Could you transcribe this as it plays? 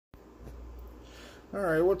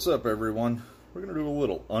Alright, what's up everyone? We're going to do a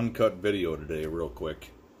little uncut video today real quick.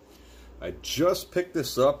 I just picked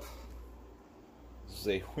this up. This is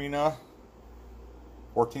a Huina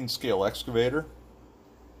 14 scale excavator.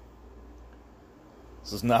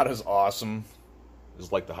 This is not as awesome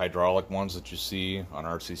as like the hydraulic ones that you see on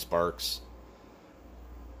RC Sparks.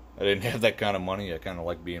 I didn't have that kind of money. I kind of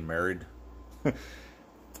like being married.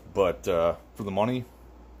 But for the money,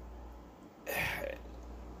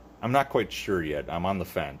 I'm not quite sure yet. I'm on the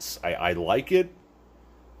fence. I like it.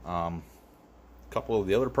 A couple of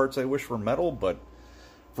the other parts I wish were metal, but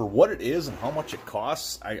for what it is and how much it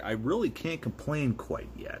costs, I really can't complain quite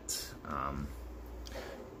yet.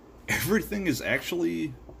 Everything is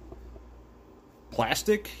actually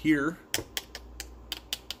plastic here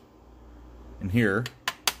and here,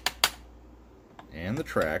 and the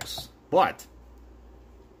tracks, but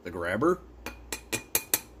the grabber,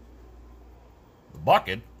 the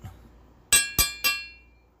bucket,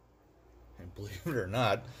 and believe it or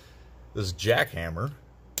not, this jackhammer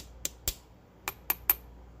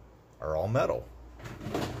are all metal,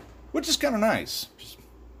 which is kind of nice. Which is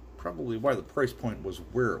probably why the price point was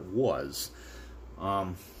where it was.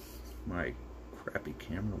 My crappy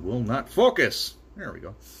camera will not focus. There we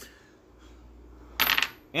go.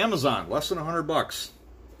 Amazon, less than $100.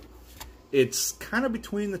 It's kind of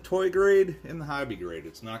between the toy grade and the hobby grade.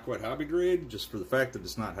 It's not quite hobby grade, just for the fact that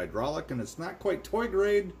it's not hydraulic, and it's not quite toy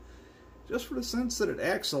grade, just for the sense that it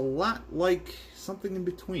acts a lot like something in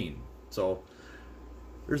between. So,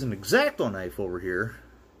 there's an X-Acto knife over here.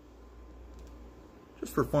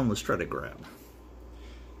 Just for fun, let's try to grab.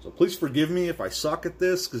 So please forgive me if I suck at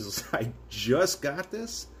this, because I just got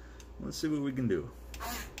this. Let's see what we can do.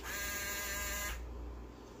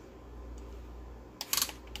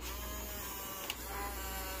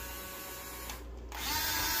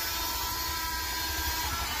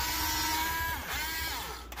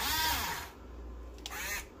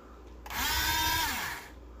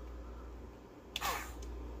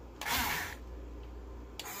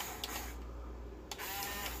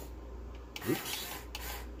 Oops.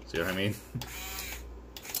 See what I mean?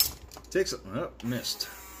 Takes a... oh, missed.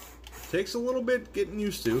 Takes a little bit getting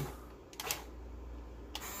used to.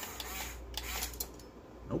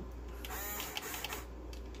 Nope.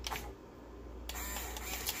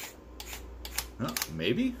 Oh,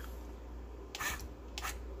 maybe?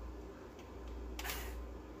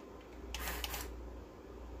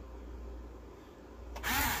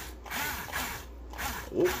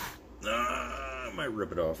 Oh. I might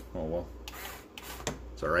rip it off. Oh well.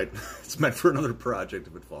 It's alright. It's meant for another project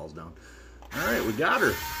if it falls down. Alright, we got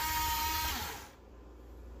her.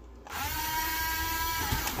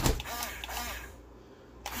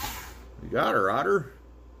 We got her, Otter.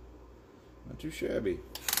 Not too shabby.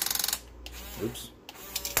 Oops.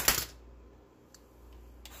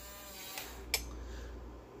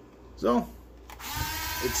 So,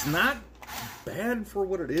 it's not bad for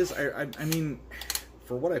what it is. I mean,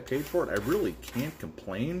 for what I paid for it, I really can't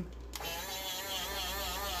complain.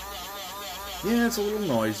 Yeah, it's a little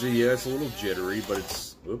noisy, yeah, it's a little jittery, but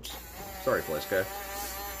it's... oops. Sorry, Flash Guy.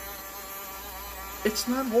 It's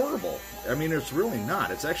not horrible. I mean, it's really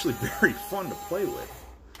not. It's actually very fun to play with.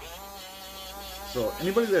 So,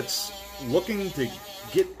 anybody that's looking to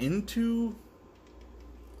get into,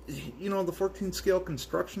 you know, the 14 scale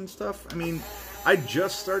construction stuff, I mean, I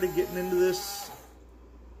just started getting into this.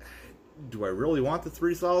 Do I really want the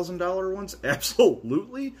 $3,000 ones?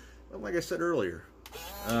 Absolutely. But like I said earlier,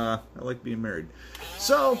 I like being married.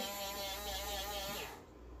 So,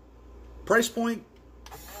 price point,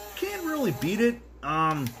 can't really beat it.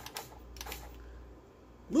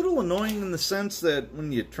 Little annoying in the sense that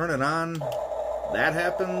when you turn it on, that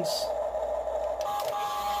happens.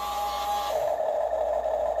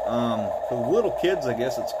 For the little kids, I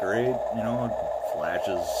guess it's great. You know, it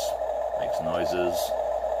flashes, makes noises.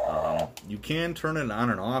 You can turn it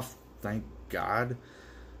on and off, thank God.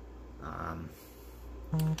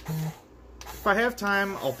 If I have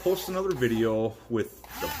time, I'll post another video with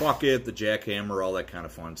the bucket, the jackhammer, all that kind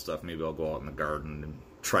of fun stuff. Maybe I'll go out in the garden and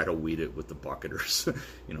try to weed it with the bucket or,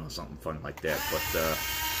 you know, something fun like that. But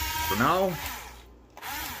for now,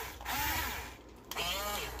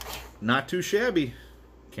 not too shabby.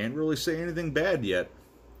 Can't really say anything bad yet.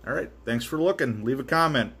 Alright, thanks for looking. Leave a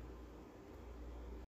comment.